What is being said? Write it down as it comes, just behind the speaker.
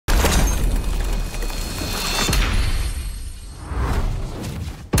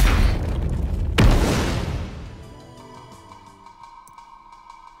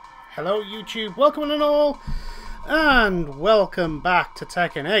Hello YouTube, welcome and all, and welcome back to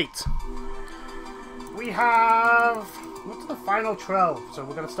Tekken 8. We have... what's the final 12? So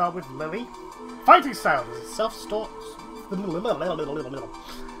we're going to start with Lili. Fighting style, self-taught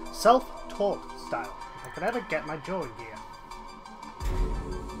style. If I could ever get my jaw in gear.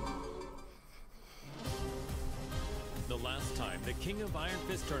 The last time the King of Iron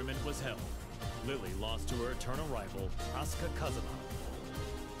Fist tournament was held, Lili lost to her eternal rival, Arika.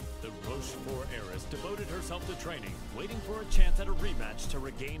 The Rochefort heiress devoted herself to training, waiting for a chance at a rematch to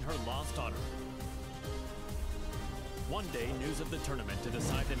regain her lost honor. One day, news of the tournament to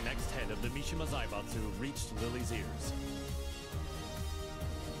decide the next head of the Mishima Zaibatsu reached Lili's ears.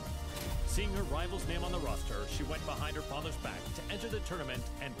 Seeing her rival's name on the roster, she went behind her father's back to enter the tournament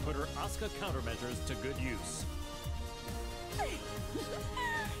and put her Asuka countermeasures to good use.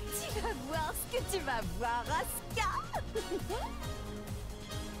 Tu vas voir ce que tu vas voir, Asuka.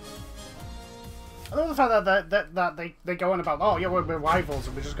 I love the fact that they go on about, oh yeah, we're rivals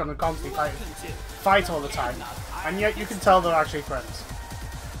and we're just going to constantly fight all the time, and yet you can tell they're actually friends.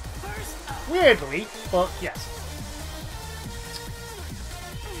 Weirdly, but yes.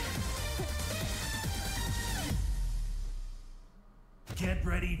 Get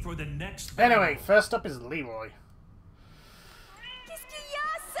ready for the next battle. Anyway, first up is Leroy. Qu'est-ce qu'il y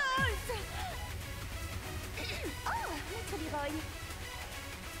a, Salt? Oh, Maître Leroy.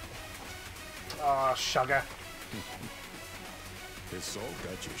 Oh, sugar. This salt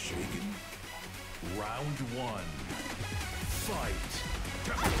got you shaking? Round one. Fight.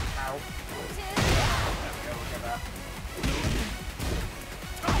 Ow. There we go, look at that.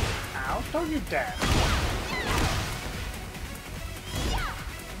 Ow, don't you dare.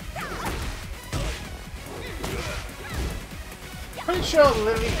 Pretty sure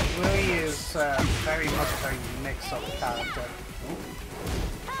Lili is very much a mix-up character.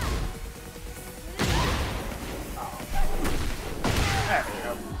 There we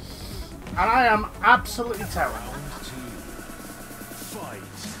go. And I am absolutely terrible.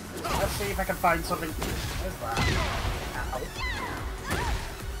 Let's see if I can find something. Where's that? Ow.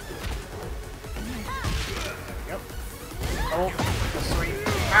 There we go. Oh, sweet.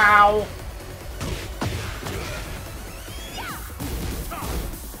 Ow!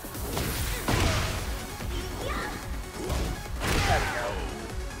 There we go.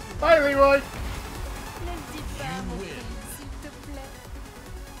 Bye, Leroy!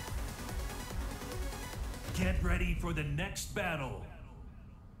 Get ready for the next battle.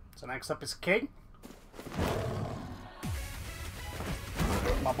 So next up is King.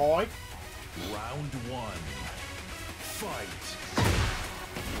 My boy. Round one. Fight.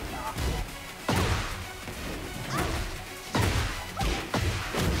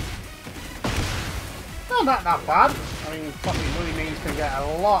 No, not that bad. I mean, probably Lili means can get a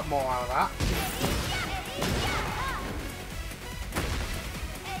lot more out of that.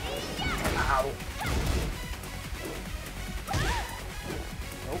 Ow.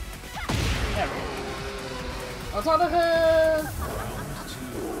 There we go. What's on the head?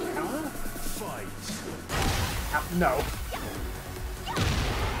 Counter? Fight. No.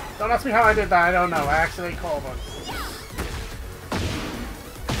 Don't ask me how I did that, I don't know. I actually called one.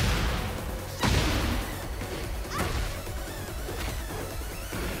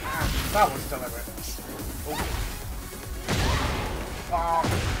 That was deliberate. Oh. Oh.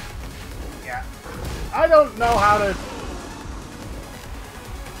 Yeah. I don't know how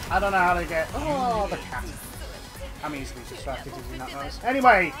to get... oh, the cat. I'm easily distracted, did you not notice?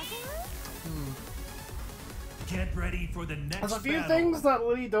 Anyway! Get ready for the next There's a few battle. things that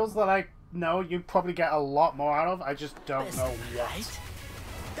Lili does that I know you'd probably get a lot more out of. I just don't know what.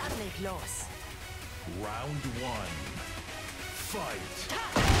 Round one. Fight.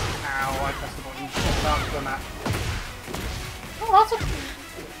 Ow, I pressed the button. Shut up, done that. Oh, that's a...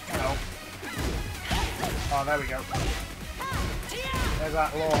 no. Oh, there we go. There's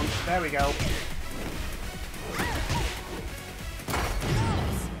that launch. There we go.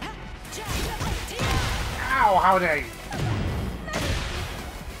 Ow, how dare you?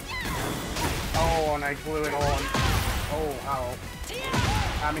 Oh, and I blew it on. Oh, how?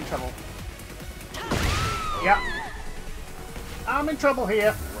 I'm in trouble. Yep. I'm in trouble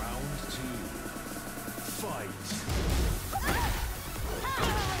here. Round two. Fight.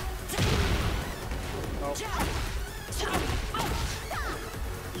 Oh.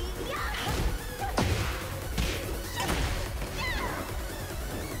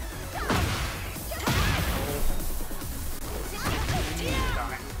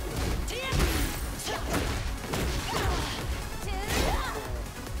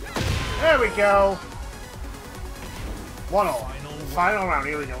 There we go. 1-all. Final final round.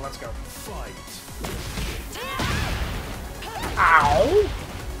 Here we go. Let's go. Fight. Ow!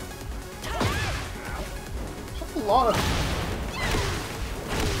 That's a lot of...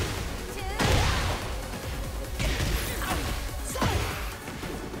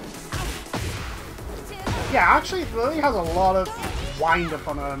 Yeah, actually, Lili has a lot of wind up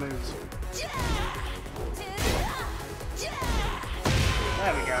on her moves.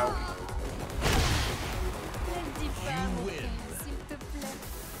 There we go.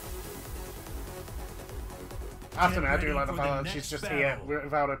 I have to admit, I do like the fact that she's just here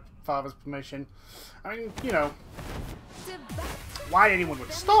without her father's permission. I mean, you know, why anyone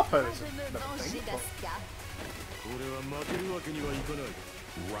would stop her is another thing. But...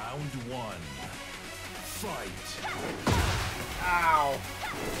 Round one. Fight. Ow.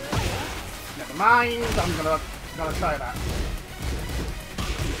 Never mind, I'm gonna try that.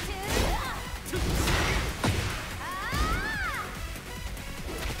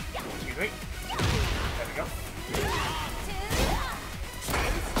 Excuse me. There we go.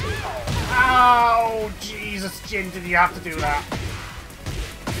 Oh, Jesus, Jin, did you have to do that?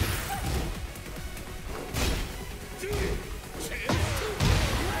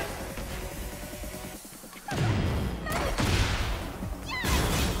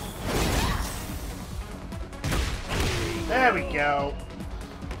 There we go.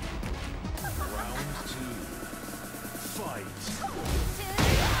 Round two. Fight.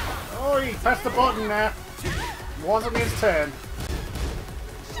 Oh, he pressed the button there. Wasn't his turn.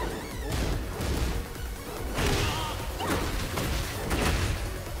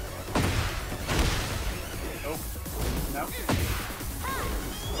 Oh, no.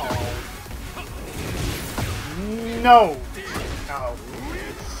 Oh. No. Uh-oh.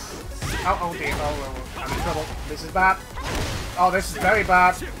 Oh dear. Oh, I'm in trouble. This is bad. Oh, this is very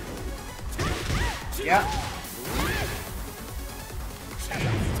bad. Yeah.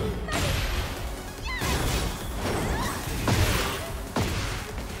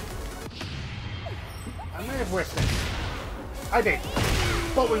 I may have whiffed it. I did.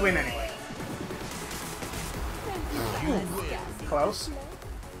 But we win anyway. Close.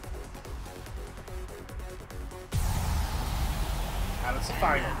 And it's the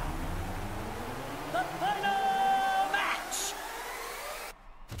final.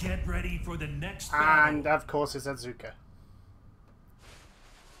 Get ready for the next And battle. of course it's Azuka.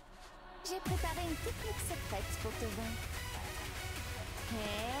 J'ai préparé une technique secrète pour te vaincre.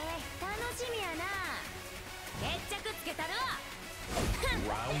 Hé, 楽しみやな。決着つけたるわ。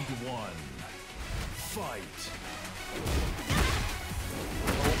Round one. Fight.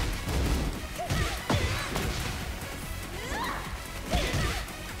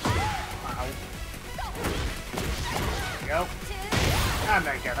 Wow. There we go. And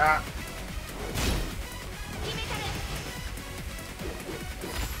then get that.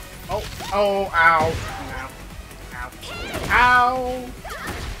 Oh, oh, ow. Ow. Ow. Ow.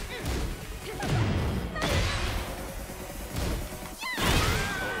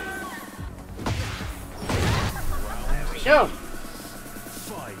 There we go.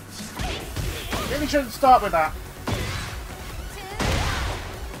 Fight. Really shouldn't start with that.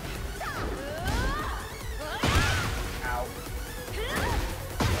 Ow.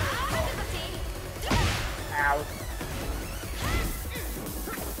 Ow.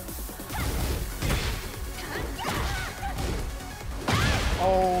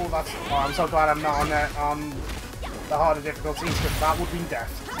 Oh, that's. Oh, I'm so glad I'm not on the harder difficulties because that would be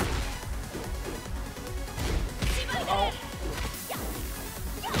death. Oh.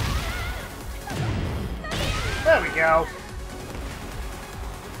 There we go.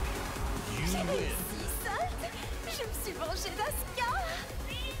 You win. Je me suis vengée d'Asuka.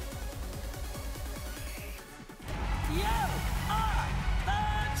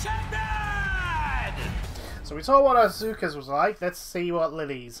 So we saw what Asuka's was like. Let's see what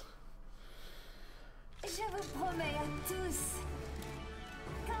Lili's. Je vous promets à tous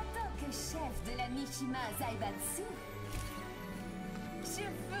qu'en tant que chef de la Mishima Zaibatsu, je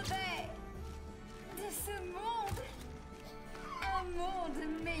ferai de ce monde un monde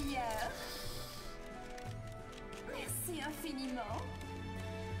meilleur. Merci infiniment.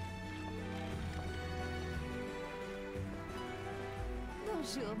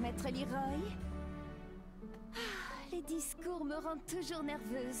 Bonjour, Maître Leroy. Les discours me rendent toujours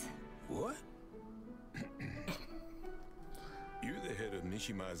nerveuse. What? You're the head of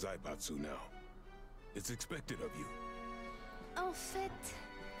Mishima Zaibatsu now. It's expected of you. En fait,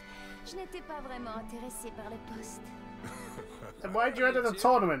 je n'étais pas vraiment intéressée par le poste. Then why'd you enter the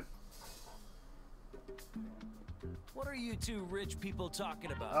tournament? What are you two rich people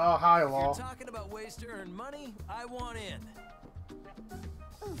talking about? Oh, hi, If Law. you're talking about ways to earn money, I want in.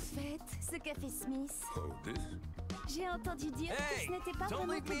 Au fait, ce café Smith, Oh, this? j'ai entendu dire Hey, que ce n'était pas don't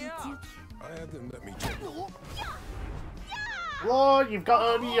vraiment leave me out. politique. I had them let me check. Lord, you've got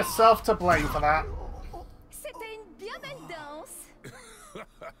only yourself to blame for that. C'était une bien belle danse.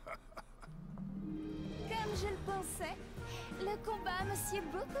 Comme je le pensais, le combat me sied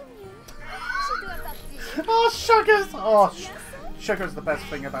beaucoup mieux. Je dois partir. Oh, Sugar's! Oh, Sugar's the best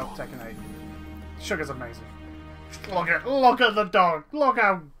thing about Tekken 8. Sugar's amazing. Look at the dog. Look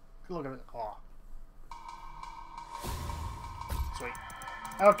at it. Oh. Sweet.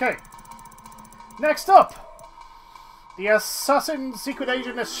 Okay. Next up, the Assassin Secret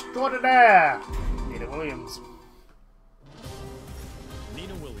Agent Extraordinaire, Nina Williams.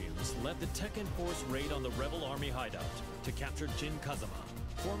 Nina Williams led the Tekken Force raid on the Rebel Army hideout to capture Jin Kazama,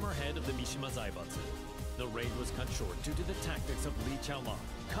 former head of the Mishima Zaibatsu. The raid was cut short due to the tactics of Li Chaolan,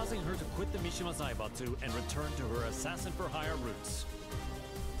 causing her to quit the Mishima Zaibatsu and return to her assassin-for-hire roots.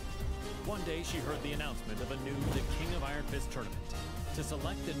 One day, she heard the announcement of a new The King of Iron Fist tournament to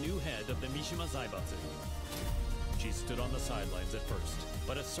select the new head of the Mishima Zaibatsu. She stood on the sidelines at first,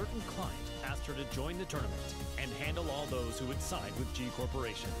 but a certain client asked her to join the tournament and handle all those who would side with G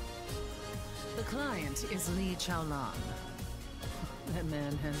Corporation. The client is Li Chaolan. That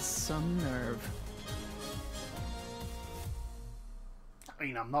man has some nerve. I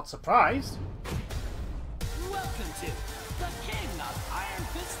mean, I'm not surprised. Welcome to the King of Iron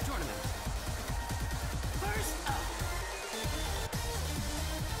Fist Tournament. First up,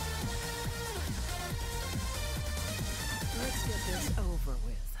 Let's get this over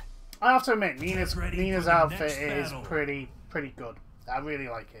with. I have to admit, Nina's ready for the outfit next is battle. pretty good. I really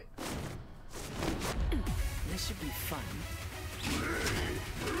like it. This should be fun.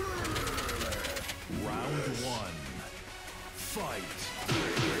 Round one. Fight.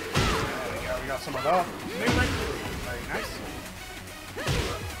 There we go. We got some of that movement. Very nice.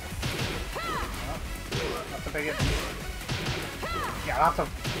 Oh, that's a big hit. Yeah, I'll have to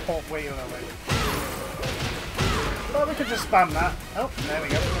pop way away. Well, we could just spam that. Oh, there we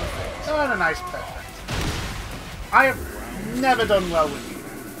go. Oh, and a nice perfect. I have never done well with you.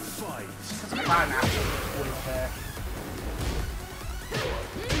 Fight. Because I can't actually put it there.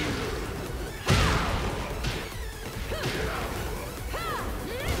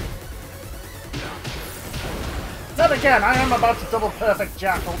 Then again, I am about to double perfect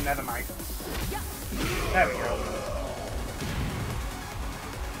Jack. Oh, never mind. There we go.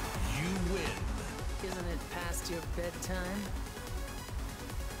 You win. Isn't it past your bedtime?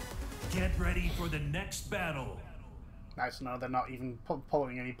 Get ready for the next battle. Nice to know they're not even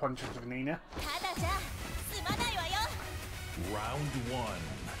pulling any punches with Nina. ただじゃ済まないわよ。 Round one.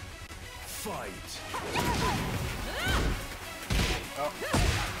 Fight.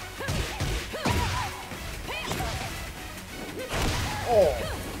 Oh!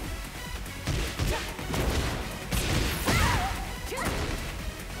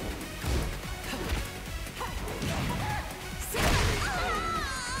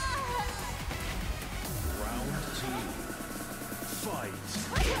 Round two. Fight.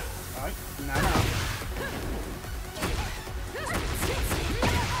 Alright, no.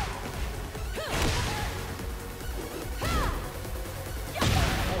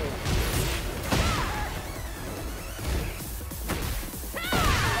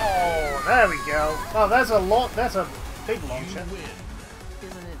 Oh, there we go. Oh, there's a big You launcher. win.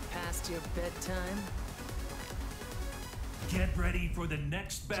 Isn't it past your bedtime? Get ready for the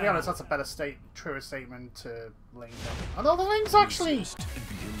next To battle. be honest, that's a better truer statement to Ling. Although the Ling's actually... Resist and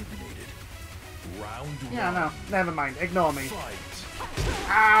be eliminated. Round Yeah, one. no, never mind. Ignore me. Fight.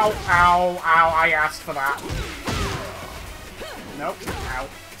 Ow, ow, ow, I asked for that. Nope, ow.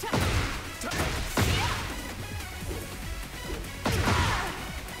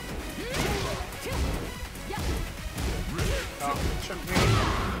 Oh, shouldn't be.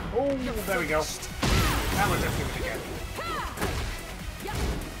 Oh, there we go. That was it again.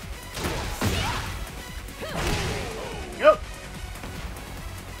 Yep.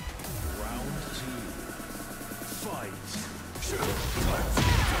 Round two. Fight.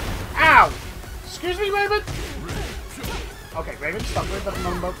 Ow! Excuse me, Raven? Okay, Raven, stop with the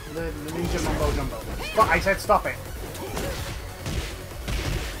ninja mumbo jumbo. Stop, I said stop it.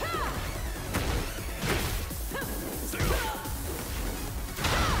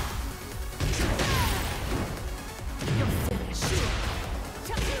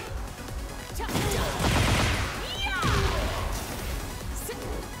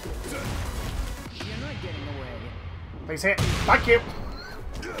 You're not getting away. Please hit. Thank you.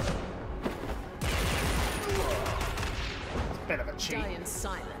 Bit of a cheat. Die in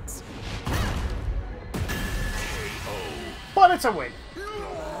silence. But it's a win. You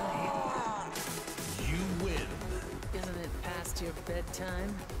win. Isn't it past your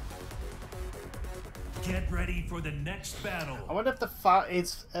bedtime? Get ready for the next battle. I wonder if the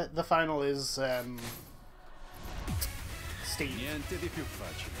final is Steve.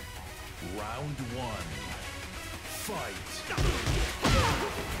 Round 1. Fight.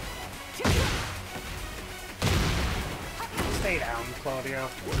 Stay down, Claudio.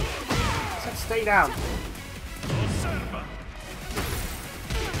 I said stay down. Observa.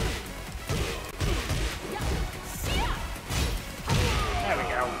 There we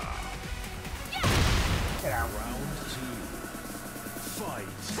go. Get out. Round 2.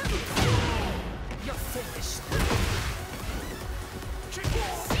 Fight. You're finished.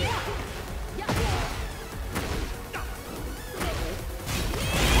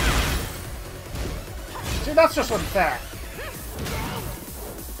 See, that's just unfair.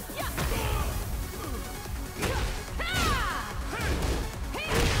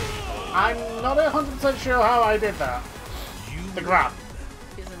 I'm not 100% sure how I did that. The grab.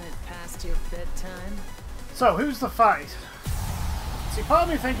 Isn't it past your bedtime? So, who's the fight? See, part of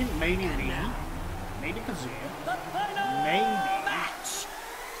me thinking maybe Lee, maybe Kazuya, maybe...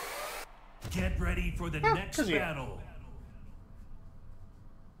 Get ready for the next Kazuya. battle.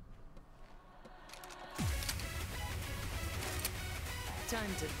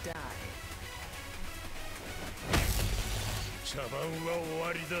 Time to die.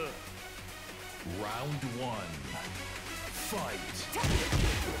 Round 1. Fight.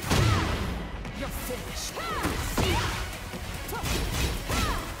 You're finished.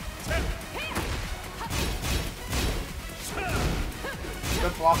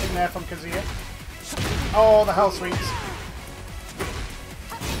 Good blocking there from Kazuya. Oh, the hell sweeps.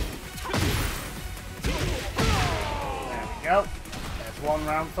 There we go. There's one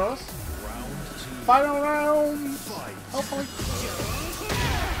round for us. Round 2. Final round. Fight. Hopefully.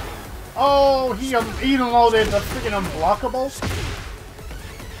 Oh, he unloaded the freaking unblockable.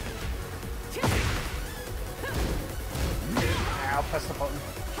 I'll press the button.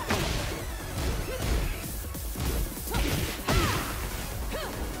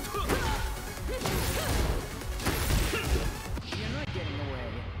 You're not getting away.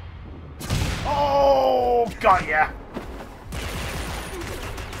 Oh, got ya.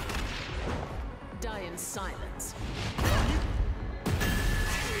 Die in silence.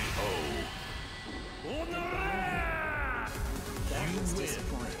 That was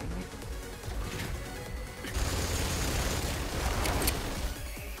disappointing.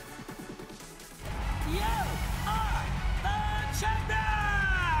 You are the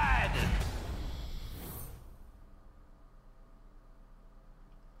champion!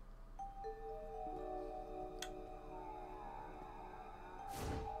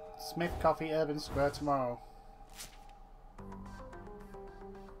 Smith Coffee, Urban Square tomorrow.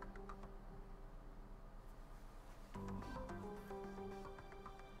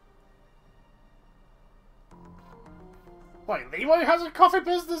 Wait, Leroy has a coffee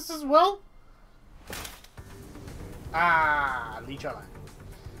business as well? Ah, Lee Chola.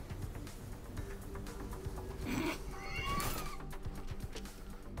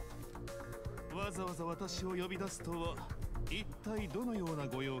 わざわざ私を呼び出すとは一体どのような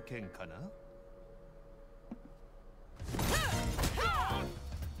ご用件かな?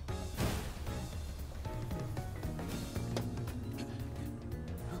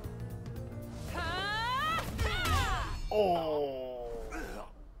 Oh.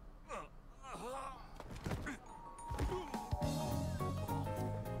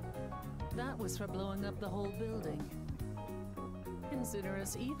 That was for blowing up the whole building. Consider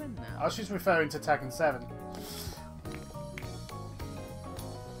us even now. Oh, she's referring to Tekken 7.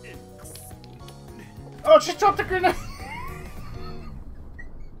 Oh, she dropped a grenade!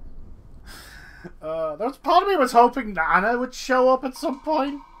 There was part of me was hoping Nana would show up at some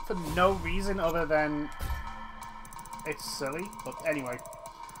point for no reason other than it's silly. But anyway.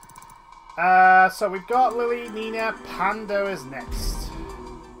 So we've got Lili, Nina, Panda is next.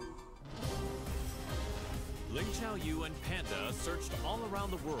 Ling Xiaoyu and Panda searched all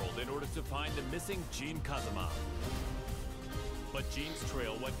around the world in order to find the missing Jin Kazama. But Jin's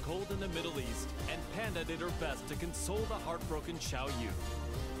trail went cold in the Middle East, and Panda did her best to console the heartbroken Xiaoyu.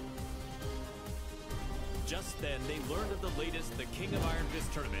 Just then, they learned of the latest The King of Iron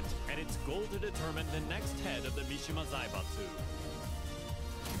Fist tournament, and its goal to determine the next head of the Mishima Zaibatsu.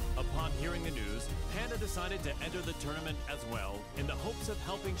 Upon hearing the news, Panda decided to enter the tournament as well, in the hopes of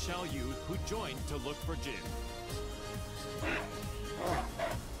helping Xiaoyu, who joined to look for Jin.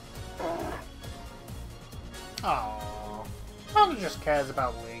 Aww. Panda just cares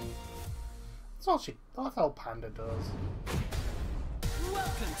about Ling. That's all Panda does.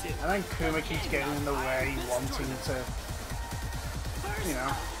 welcome to. And then Kuma keeps getting in the way, wanting to, you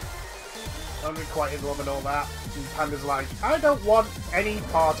know, unrequited love and all that. And Panda's like, I don't want any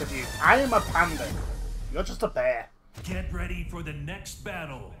part of you. I am a panda. You're just a bear. Get ready for the next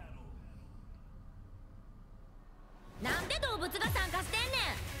battle. なんで動物が参加してんねん。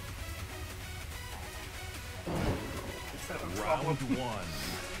 Round 1.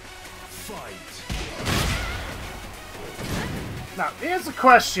 Fight. Now, here's a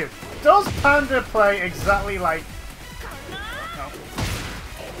question. Does Panda play exactly like... No.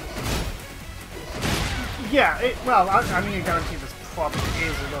 Yeah, well, I mean, you guarantee there's probably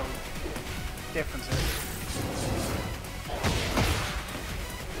is a little differences.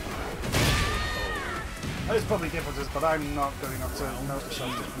 There's probably differences, but I'm not going up to notice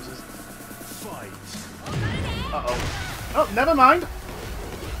those differences. Fight. Uh-oh. Oh, never mind.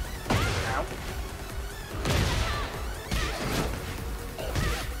 Ow.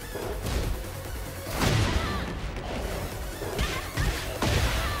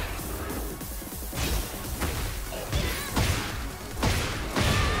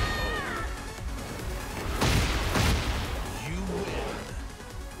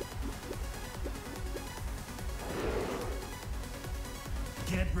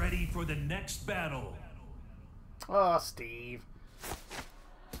 Get ready for the next battle. Oh, Steve.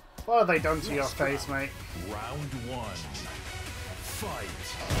 What have they done to your face, mate? Round 1. Fight.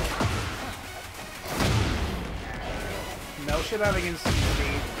 No shenanigans,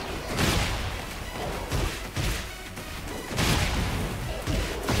 Steve.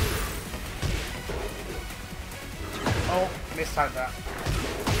 Oh, mistimed that.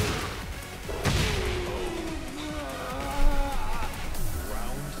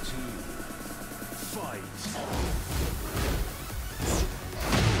 Round 2. Fight.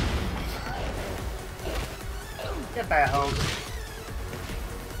 Get bear hose.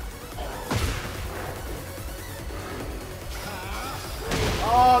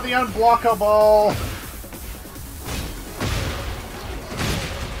 Oh, the unblockable!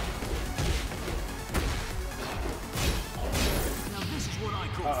 Now this is what I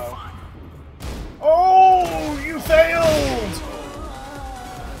call fun. Oh, you failed!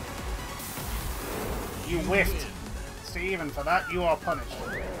 You whiffed. Steve, and for that you are punished.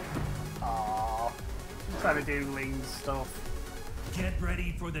 Aww. I'm trying to do Ling's stuff. Get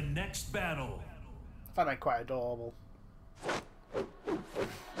ready for the next battle. I find that quite adorable.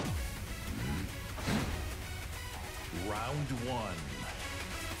 Round 1.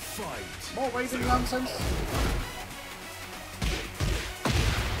 Fight. More waving nonsense.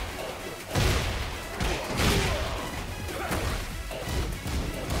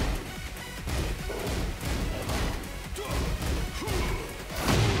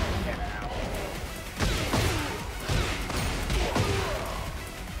 Get out.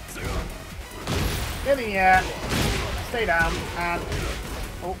 Get in here. Stay down and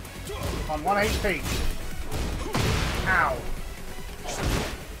oh, on 1 HP. Ow.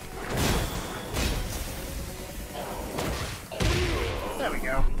 There we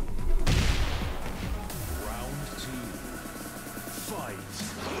go. Round 2. Fight.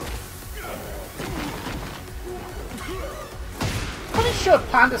 Pretty sure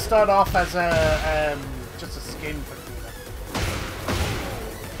Panda started off as a just a skin for Kuma.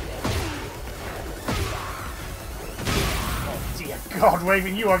 Oh dear God,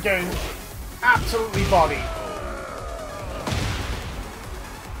 Raven, you are getting absolutely bodied.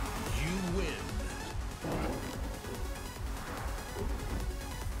 You win.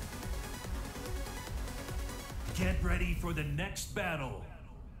 Get ready for the next battle.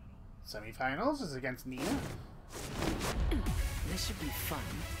 Semi-finals is against Nina. This should be fun.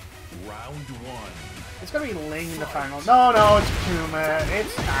 Round 1. It's gonna be Ling in the final. No, no, it's Kuma.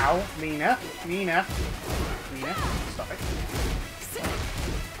 It's now Nina. Nina. Nina. Stop it.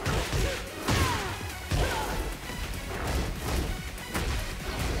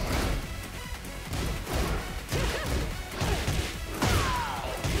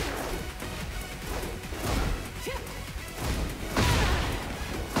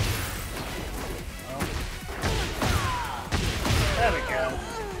 There we go.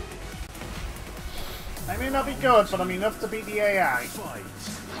 I may not be good, but I'm enough to beat the AI. Fight.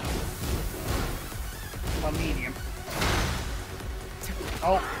 Or medium.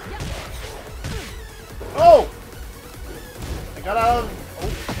 Oh. Oh! I got out of... Oh.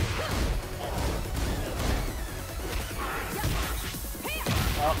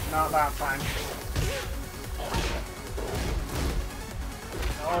 Oh, not that time.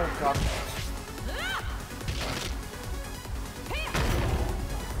 Oh, God.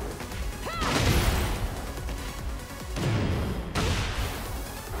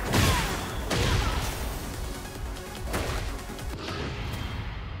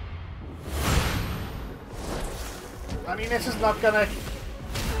 I mean, this is not gonna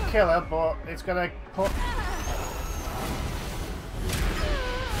kill her, but it's gonna put...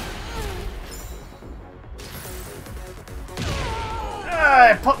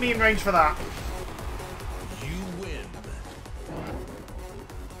 Put me in range for that. You win.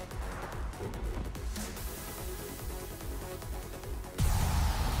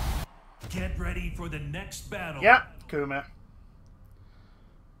 Get ready for the next battle. Yep, Kuma.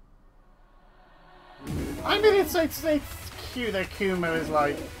 I mean, it's cute that Kuma is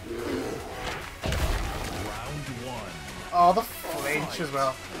like... Round one. Oh, the flinch as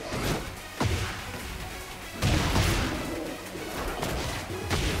well.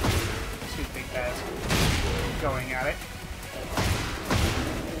 Two big bears going at it.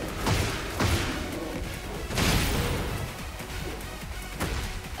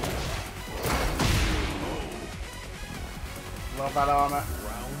 Love that armor.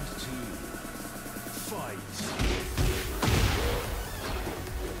 Round two. Fight.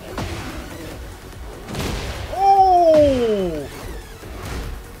 Oh!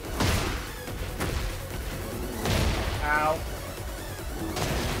 Ow.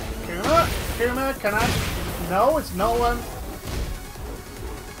 Kuma, can I? No, it's no one.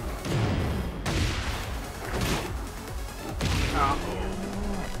 Oh.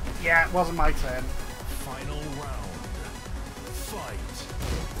 Yeah, it wasn't my turn. Final round. Fight.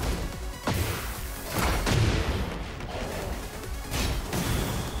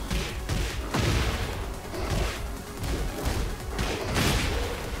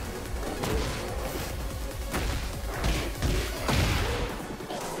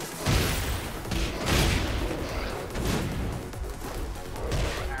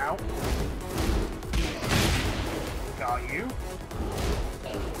 Ow. Got you.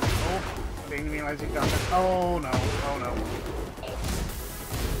 Oh, didn't realize you got it. Oh no, oh no.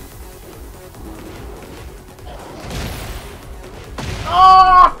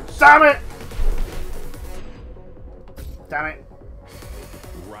 Oh, damn it! Damn it.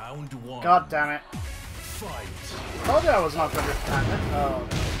 Round one. God damn it. Fight. Told you I was not good at Panda. Oh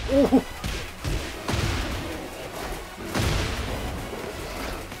no. Ooh.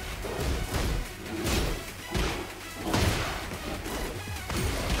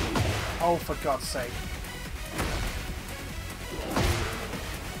 Oh, for God's sake.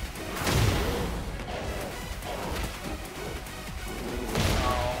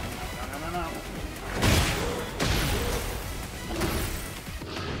 Oh, no.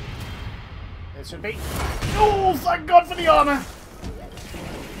 It should be... Oh, thank God for the armor!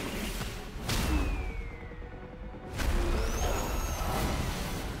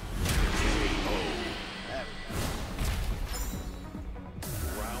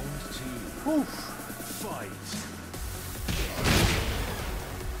 Oof. Fight.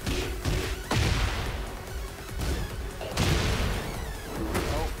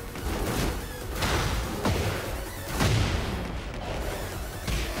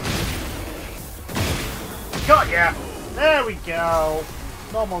 Got ya! There we go!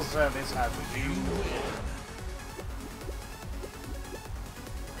 Normal service as we do.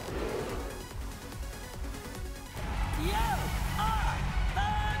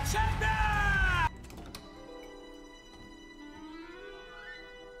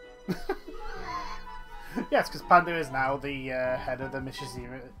 Yes, because Panda is now the head of the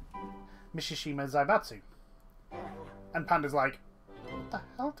Mishishima Zaibatsu. And Panda's like, what the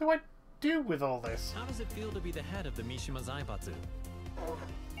hell do I do with all this? How does it feel to be the head of the Mishima Zaibatsu?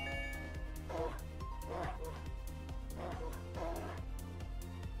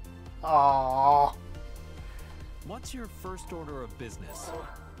 Aww. What's your first order of business?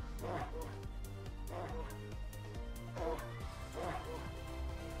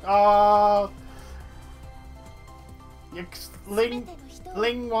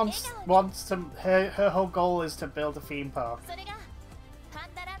 Ling wants to. Her whole goal is to build a theme park.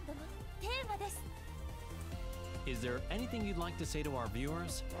 Is there anything you'd like to say to our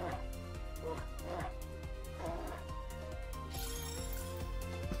viewers?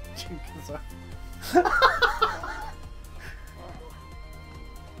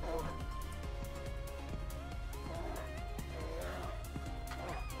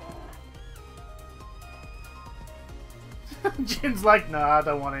 Jin's like, nah, I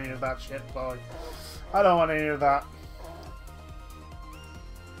don't want any of that shit, boy. I don't want any of that.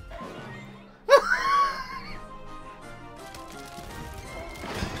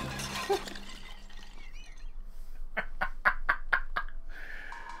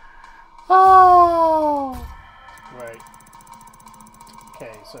 Oh, great.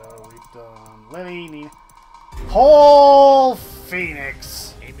 Okay, so we've done Lili, Nina. Whole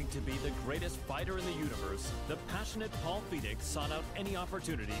Phoenix. Aiming to be the greatest fighter in the universe, the passionate Paul Phoenix sought out any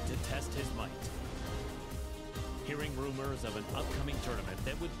opportunity to test his might. Hearing rumors of an upcoming tournament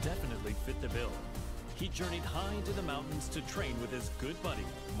that would definitely fit the bill, he journeyed high into the mountains to train with his good buddy,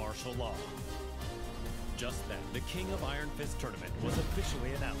 Martial Law. Just then, the King of Iron Fist tournament was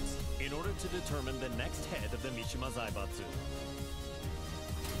officially announced in order to determine the next head of the Mishima Zaibatsu.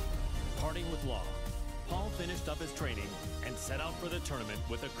 Parting with Law, Paul finished up his training and set out for the tournament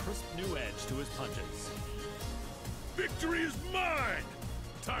with a crisp new edge to his punches. Victory is mine!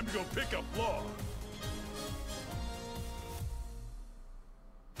 Time to go pick up Law.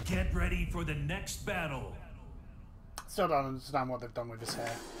 Get ready for the next battle. Still don't understand what they've done with his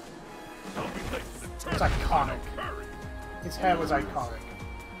hair. I'll be late for the It's tournament. iconic. Hurry! His hair was iconic.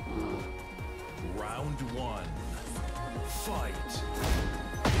 Round one. Fight.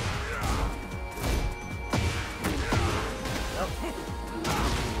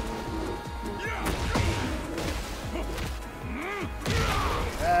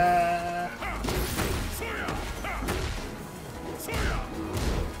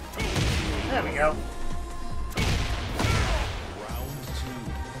 There we go. Round two.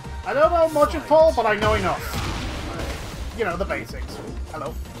 I don't know much of Paul, but I know enough. You know, the basics.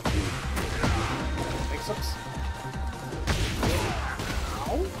 Hello. Mix-ups.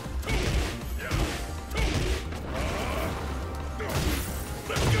 Ow.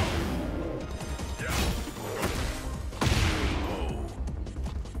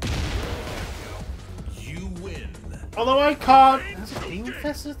 You win. Although I can't... Is it King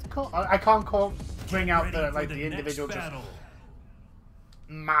Fist it's called? I can't bring out the, like, the individual just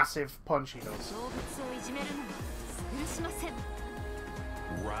massive punch he does. 動物をいじめるのは許しません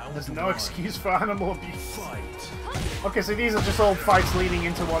Round There's no one. excuse for animal abuse. Fight. Okay, so these are just all fights leading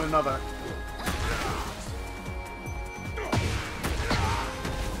into one another.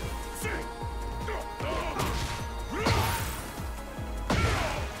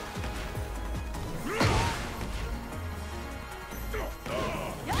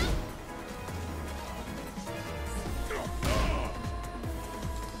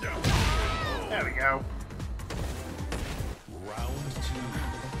 There we go. Round two.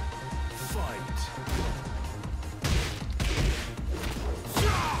 Fight.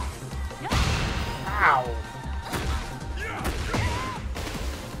 Ow.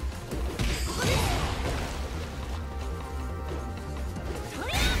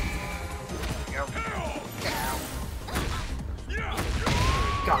 Go. Get out.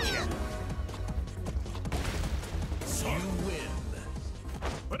 Gotcha. You win.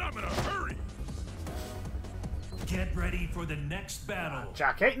 But I'm in a hurry! Get ready for the next battle.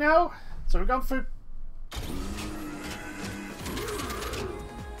 Jack 8 now. So we've gone through.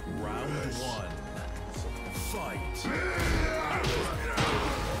 Round one. Fight.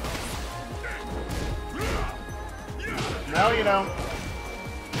 No, you don't.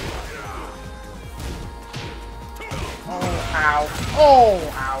 Oh, ow.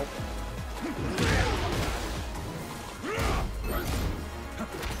 Oh, ow.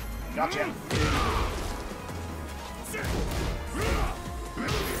 Gotcha.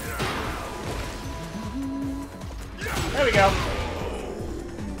 There we go.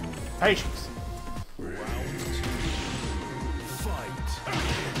 Patience. Round two. Fight.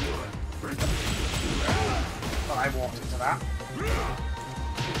 But I walked into that.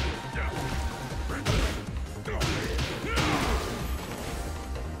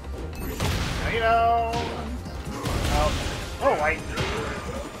 You know. Oh, oh wait.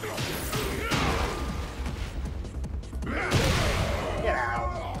 Get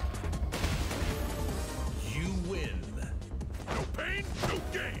out. You win. No pain, no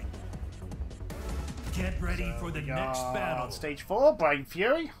gain! Get ready for the next battle. On stage 4, Brain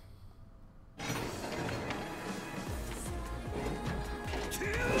Fury.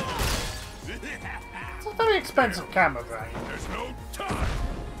 It's a very expensive camera, Brain. There's no time!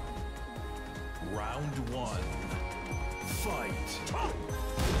 Round one. Fight.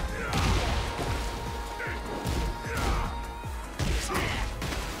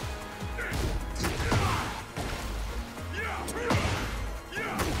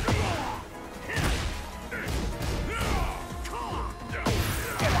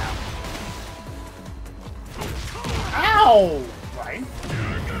 Ow! Brain.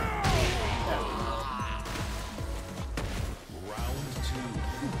 Round two.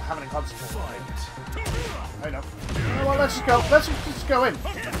 Having a concentrate. Fight. I know. You know what, let's just go. Let's just go in.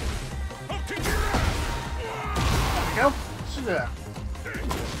 There we go. Let's do that.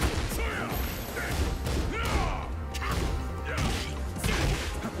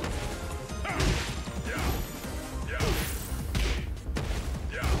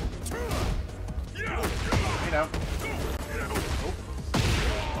 you know.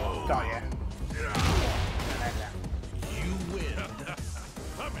 Oh. Got ya. You win.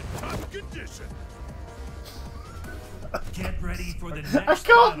 I'm in top condition. Get ready for the next I can't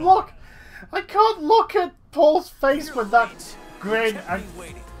battle. look. I can't look at Paul's face with that grin.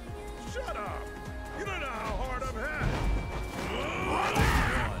 Shut up! You don't know how hard I've had.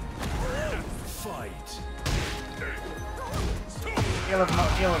 Fight. He'll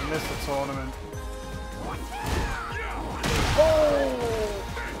have missed the tournament. Oh!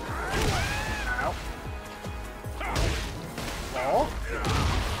 Ow. Oh.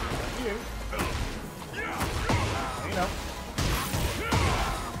 You. You know.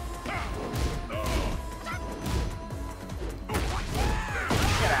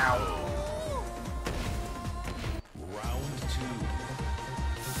 Get out. Round 2.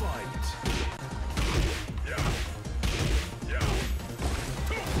 Fight.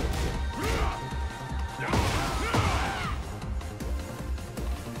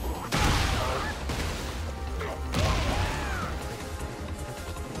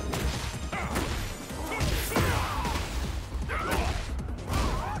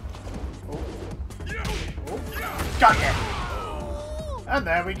 Got ya. And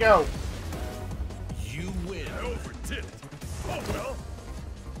there we go. You win. I overdid it. Oh well.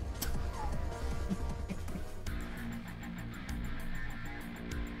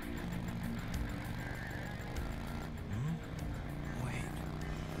 Wait,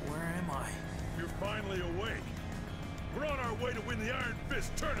 where am I? You're finally awake. We're on our way to win the Iron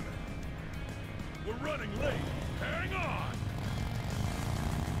Fist tournament. We're running late. Hang on.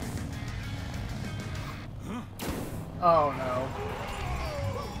 Oh no.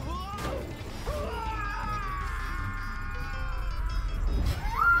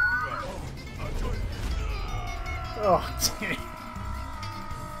 Oh dear.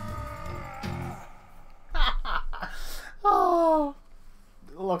 Oh.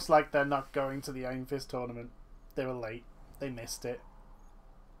 Looks like they're not going to the Iron Fist tournament. They were late. They missed it.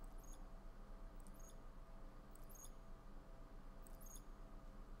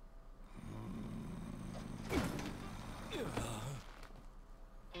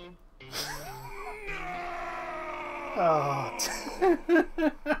 Oh.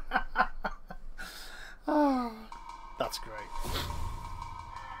 Oh, that's great.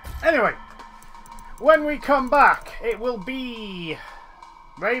 Anyway, when we come back, it will be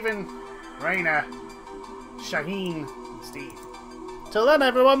Raven, Raina, Shaheen, and Steve. Till then,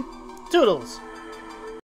 everyone, toodles.